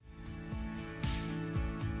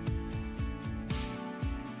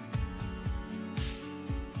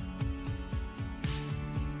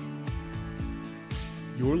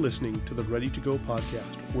You're listening to the Ready to Go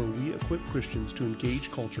podcast, where we equip Christians to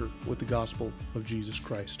engage culture with the gospel of Jesus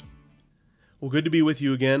Christ. Well, good to be with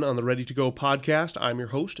you again on the Ready to Go podcast. I'm your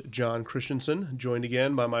host, John Christensen, joined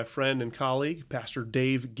again by my friend and colleague, Pastor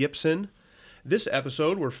Dave Gibson. This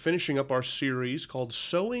episode, we're finishing up our series called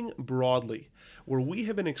Sowing Broadly, where we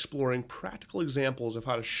have been exploring practical examples of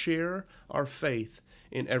how to share our faith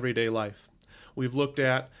in everyday life. We've looked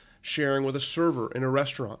at sharing with a server in a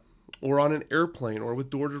restaurant, or on an airplane, or with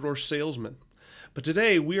door-to-door salesmen. But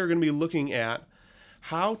today we are going to be looking at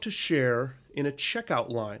how to share in a checkout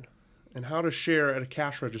line and how to share at a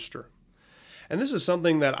cash register. And this is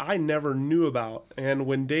something that I never knew about. And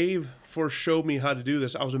when Dave first showed me how to do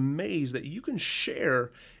this, I was amazed that you can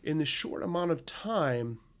share in this short amount of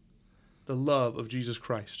time the love of Jesus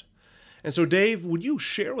Christ. And so, Dave, would you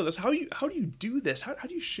share with us how do you do this? How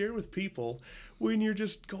do you share with people when you're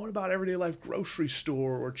just going about everyday life, grocery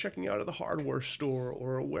store, or checking out at the hardware store,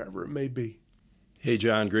 or wherever it may be? Hey,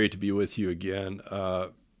 John, great to be with you again.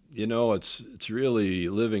 It's really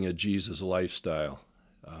living a Jesus lifestyle.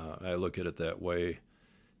 I look at it that way,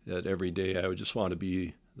 that every day I would just want to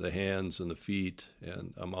be the hands and the feet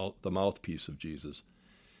and the mouthpiece of Jesus.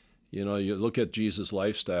 You know, you look at Jesus'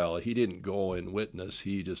 lifestyle, he didn't go and witness,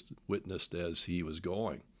 he just witnessed as he was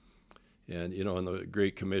going. And, you know, in the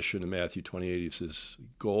Great Commission in Matthew 28, he says,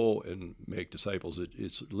 go and make disciples.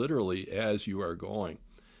 It's literally as you are going.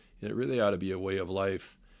 And it really ought to be a way of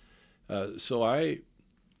life. So I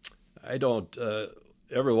don't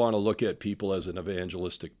ever want to look at people as an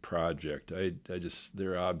evangelistic project. They're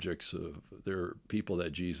people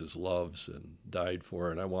that Jesus loves and died for,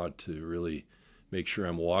 and I want to really make sure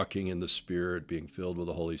I'm walking in the Spirit, being filled with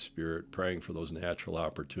the Holy Spirit, praying for those natural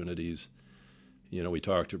opportunities. You know, we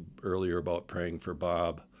talked earlier about praying for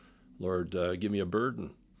Bob. Lord, give me a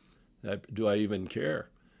burden. Do I even care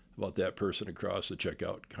about that person across the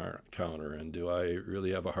checkout counter? And do I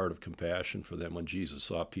really have a heart of compassion for them? When Jesus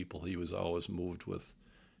saw people, he was always moved with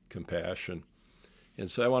compassion. And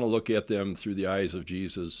so I want to look at them through the eyes of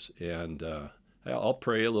Jesus, and I'll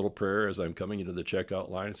pray a little prayer as I'm coming into the checkout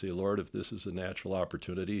line and say, Lord, if this is a natural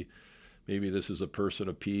opportunity, maybe this is a person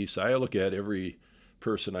of peace. I look at every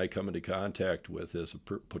person I come into contact with as a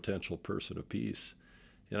potential person of peace.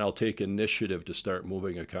 And I'll take initiative to start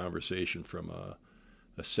moving a conversation from a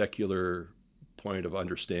secular point of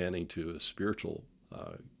understanding to a spiritual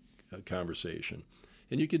conversation.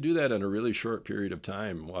 And you can do that in a really short period of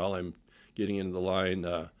time while I'm getting into the line.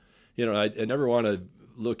 I never want to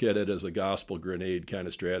look at it as a gospel grenade kind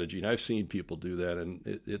of strategy. And I've seen people do that,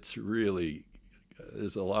 and it's really,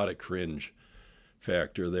 there's a lot of cringe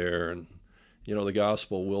factor there. And, you know, the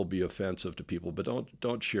gospel will be offensive to people, but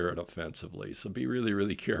don't share it offensively. So be really,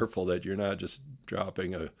 really careful that you're not just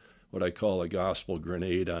dropping what I call a gospel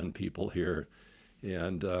grenade on people here.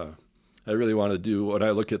 And I really want to do, when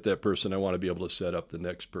I look at that person, I want to be able to set up the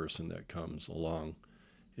next person that comes along.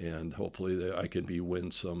 And hopefully I can be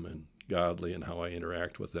winsome and godly in how I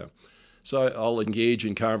interact with them. So I'll engage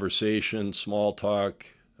in conversation, small talk.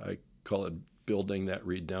 I call it building that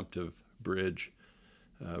redemptive bridge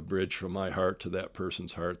from my heart to that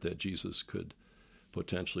person's heart that Jesus could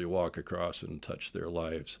potentially walk across and touch their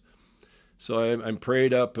lives. So I'm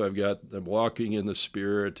prayed up. I'm walking in the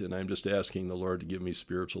Spirit, and I'm just asking the Lord to give me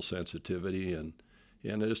spiritual sensitivity and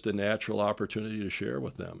just a natural opportunity to share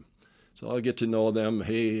with them. So I'll get to know them.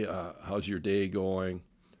 Hey, how's your day going?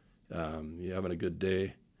 You having a good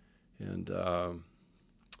day? And I'll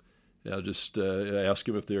just ask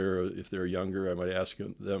them if they're younger. I might ask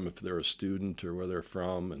them if they're a student or where they're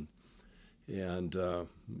from, and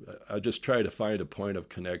I just try to find a point of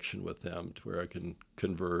connection with them to where I can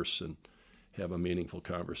converse and have a meaningful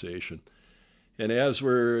conversation. And as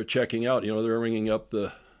we're checking out, you know, they're ringing up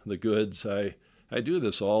the goods. I do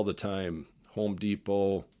this all the time. Home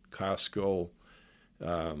Depot, Costco.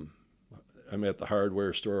 I'm at the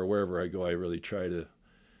hardware store or wherever I go, I really try to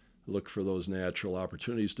look for those natural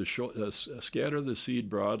opportunities to scatter the seed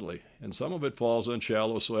broadly. And some of it falls on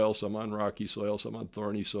shallow soil, some on rocky soil, some on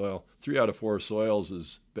thorny soil. 3 out of 4 soils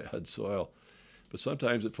is bad soil. But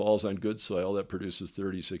sometimes it falls on good soil that produces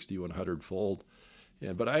 30, 60, 100-fold.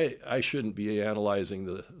 But I shouldn't be analyzing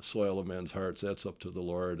the soil of men's hearts. That's up to the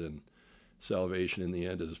Lord, and salvation in the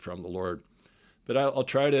end is from the Lord. But I'll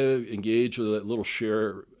try to engage with a little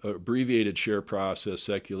abbreviated share process,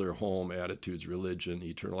 secular, home, attitudes, religion,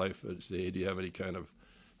 eternal life. I'd say, hey, do you have any kind of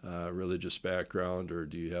religious background, or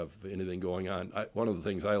do you have anything going on? One of the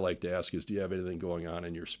things I like to ask is, do you have anything going on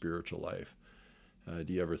in your spiritual life?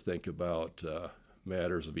 Do you ever think about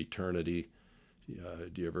matters of eternity?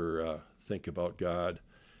 Do you ever think about God?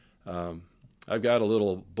 I've got a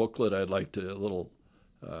little booklet I'd like to, a little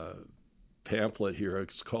pamphlet here.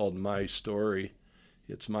 It's called My Story.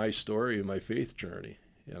 It's my story and my faith journey.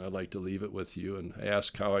 And I'd like to leave it with you and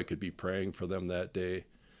ask how I could be praying for them that day.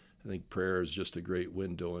 I think prayer is just a great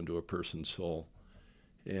window into a person's soul.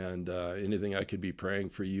 And anything I could be praying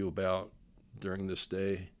for you about during this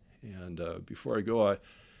day. And before I go,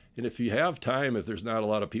 and if you have time, if there's not a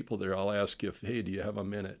lot of people there, I'll ask if, hey, do you have a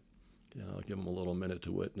minute? And I'll give them a little minute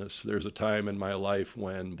to witness. There's a time in my life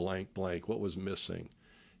when blank, blank, what was missing,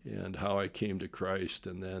 and how I came to Christ.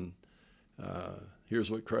 And then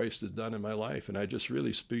here's what Christ has done in my life. And I just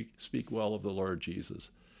really speak well of the Lord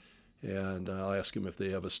Jesus. And I'll ask them if they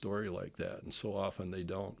have a story like that. And so often they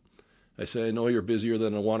don't. I say, I know you're busier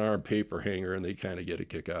than a one-armed paper hanger, and they kind of get a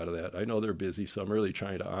kick out of that. I know they're busy, so I'm really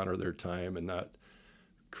trying to honor their time and not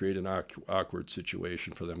create an awkward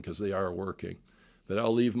situation for them because they are working. But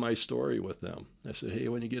I'll leave my story with them. I said, hey,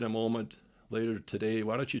 when you get a moment later today,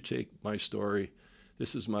 why don't you take my story?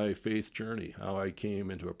 This is my faith journey, how I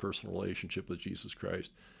came into a personal relationship with Jesus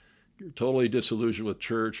Christ. You're totally disillusioned with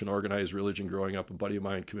church and organized religion growing up. A buddy of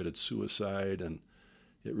mine committed suicide, and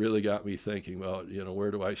it really got me thinking about,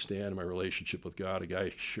 where do I stand in my relationship with God? A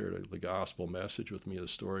guy shared the gospel message with me, the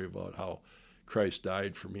story about how Christ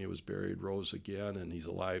died for me, was buried, rose again, and he's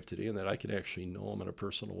alive today, and that I can actually know him in a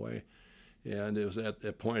personal way. And it was at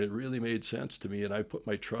that point it really made sense to me, and I put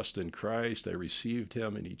my trust in Christ. I received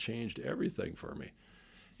him, and he changed everything for me.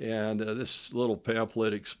 And this little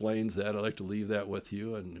pamphlet explains that. I'd like to leave that with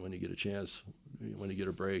you, and when you get a chance, when you get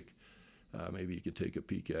a break, maybe you could take a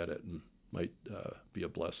peek at it and might be a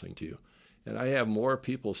blessing to you. And I have more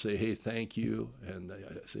people say, hey, thank you, and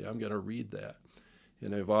I say, I'm going to read that.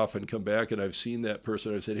 And I've often come back and I've seen that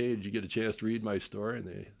person. I've said, hey, did you get a chance to read my story? And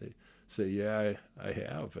they say, yeah, I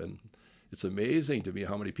have. And it's amazing to me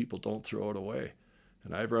how many people don't throw it away.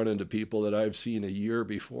 And I've run into people that I've seen a year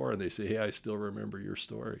before, and they say, hey, I still remember your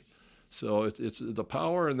story. So it's the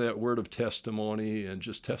power in that word of testimony and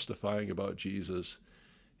just testifying about Jesus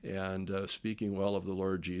and speaking well of the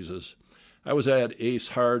Lord Jesus. I was at Ace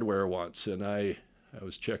Hardware once, and I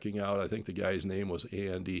was checking out, I think the guy's name was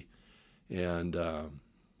Andy, and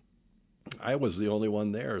I was the only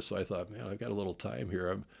one there, so I thought, man, I've got a little time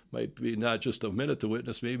here. I might be not just a minute to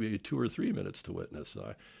witness, maybe 2 or 3 minutes to witness.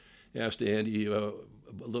 So I asked Andy a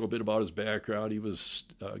little bit about his background. He was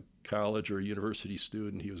a college or university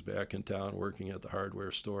student. He was back in town working at the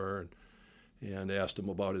hardware store, and asked him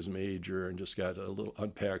about his major and just got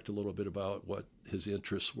unpacked a little bit about what his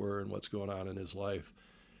interests were and what's going on in his life,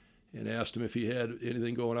 and asked him if he had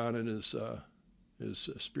anything going on in his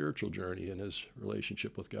spiritual journey and his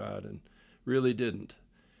relationship with God, and really didn't.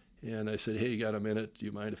 And I said, hey, you got a minute? Do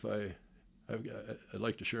you mind if I'd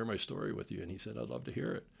like to share my story with you? And he said, I'd love to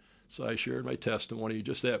hear it. So I shared my testimony,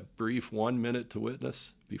 just that brief 1 minute to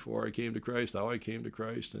witness before I came to Christ, how I came to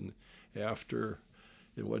Christ, and after,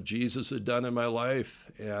 and what Jesus had done in my life.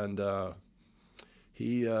 And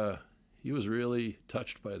he was really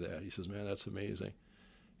touched by that. He says, man, that's amazing.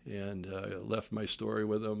 And I left my story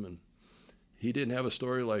with him, and he didn't have a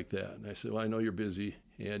story like that. And I said, well, I know you're busy,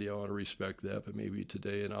 Andy. I want to respect that, but maybe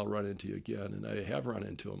today, and I'll run into you again. And I have run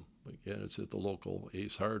into him. Again, it's at the local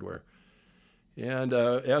Ace Hardware. And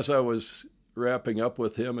as I was wrapping up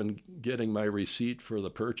with him and getting my receipt for the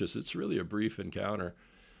purchase, it's really a brief encounter.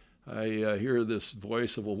 I hear this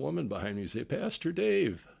voice of a woman behind me say, Pastor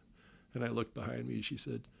Dave. And I looked behind me. She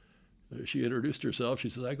said, she introduced herself. She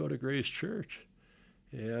said, I go to Grace Church.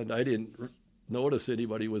 And I didn't notice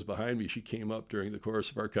anybody was behind me. She came up during the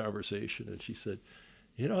course of our conversation, and she said,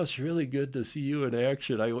 it's really good to see you in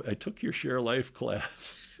action. I took your Share Life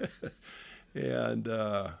class. And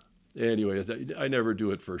anyways, I never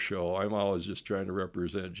do it for show. I'm always just trying to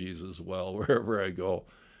represent Jesus well wherever I go.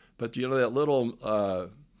 But, that little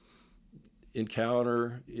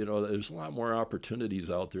encounter, there's a lot more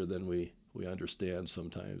opportunities out there than we understand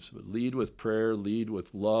sometimes. But lead with prayer, lead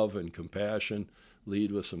with love and compassion,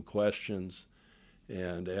 lead with some questions,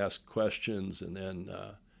 and ask questions, and then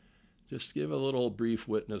just give a little brief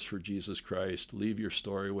witness for Jesus Christ. Leave your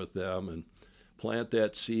story with them and plant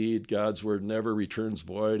that seed. God's word never returns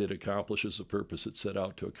void. It accomplishes the purpose it set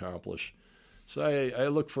out to accomplish. So I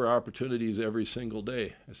look for opportunities every single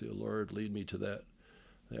day. I say, Lord, lead me to that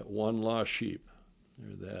one lost sheep,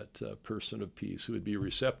 or that person of peace who would be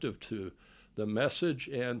receptive to the message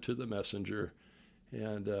and to the messenger.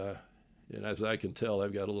 And as I can tell,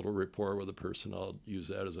 I've got a little rapport with a person. I'll use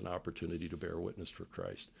that as an opportunity to bear witness for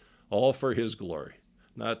Christ. All for his glory.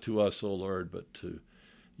 Not to us, O Lord, but to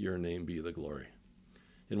your name be the glory.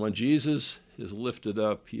 And when Jesus is lifted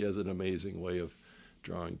up, he has an amazing way of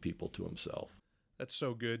drawing people to himself. That's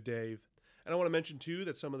so good, Dave. And And I want to mention, too,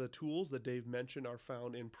 that some of the tools that Dave mentioned are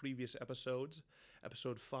found in previous episodes.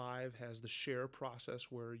 Episode 5 has the share process,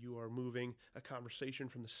 where you are moving a conversation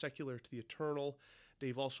from the secular to the eternal.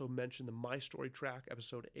 Dave also mentioned the My Story track,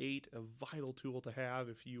 episode 8, a vital tool to have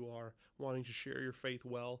if you are wanting to share your faith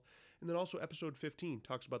well. And then also episode 15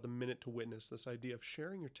 talks about the minute to witness, this idea of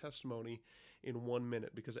sharing your testimony in 1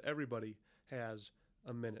 minute, because everybody has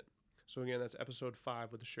a minute. So again, that's episode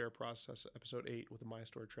 5 with the share process, episode 8 with the My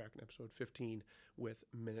Story track, and episode 15 with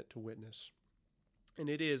Minute to Witness. And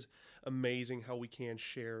it is amazing how we can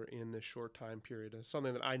share in this short time period. It's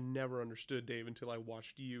something that I never understood, Dave, until I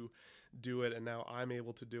watched you do it, and now I'm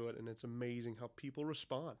able to do it, and it's amazing how people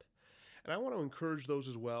respond. And I want to encourage those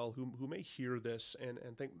as well who may hear this and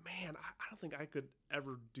think, man, I don't think I could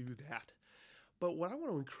ever do that. But what I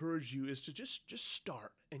want to encourage you is to just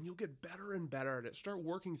start, and you'll get better and better at it. Start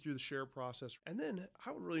working through the share process. And then I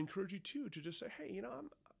would really encourage you, too, to just say, hey, I'm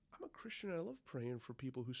a Christian, and I love praying for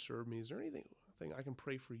people who serve me. Is there anything I can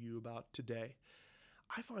pray for you about today?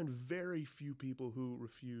 I find very few people who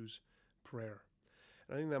refuse prayer.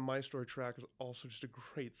 And I think that My Story track is also just a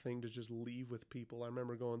great thing to just leave with people. I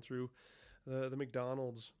remember going through the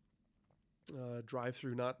McDonald's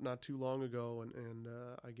drive-through not too long ago, and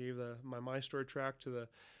I gave my Story track to the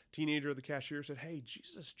teenager at the cashier. Said, hey,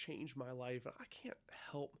 Jesus changed my life, and I can't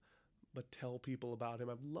help but tell people about him.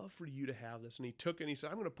 I'd love for you to have this. And he took it and he said,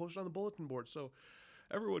 I'm going to post it on the bulletin board so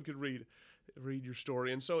everyone could read your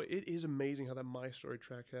story. And so it is amazing how that My Story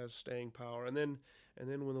track has staying power. And then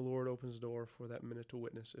when the Lord opens the door for that minute to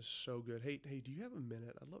witness is so good. Hey, do you have a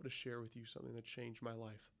minute? I'd love to share with you something that changed my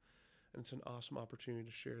life. And it's an awesome opportunity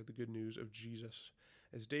to share the good news of Jesus.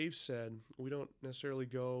 As Dave said, we don't necessarily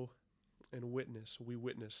go and witness. We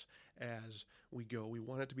witness as we go. We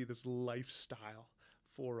want it to be this lifestyle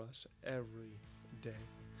for us every day.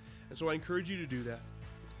 And so I encourage you to do that,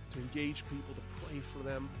 to engage people, to pray for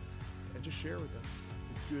them, and to share with them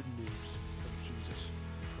the good news of Jesus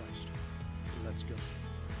Christ. Let's go.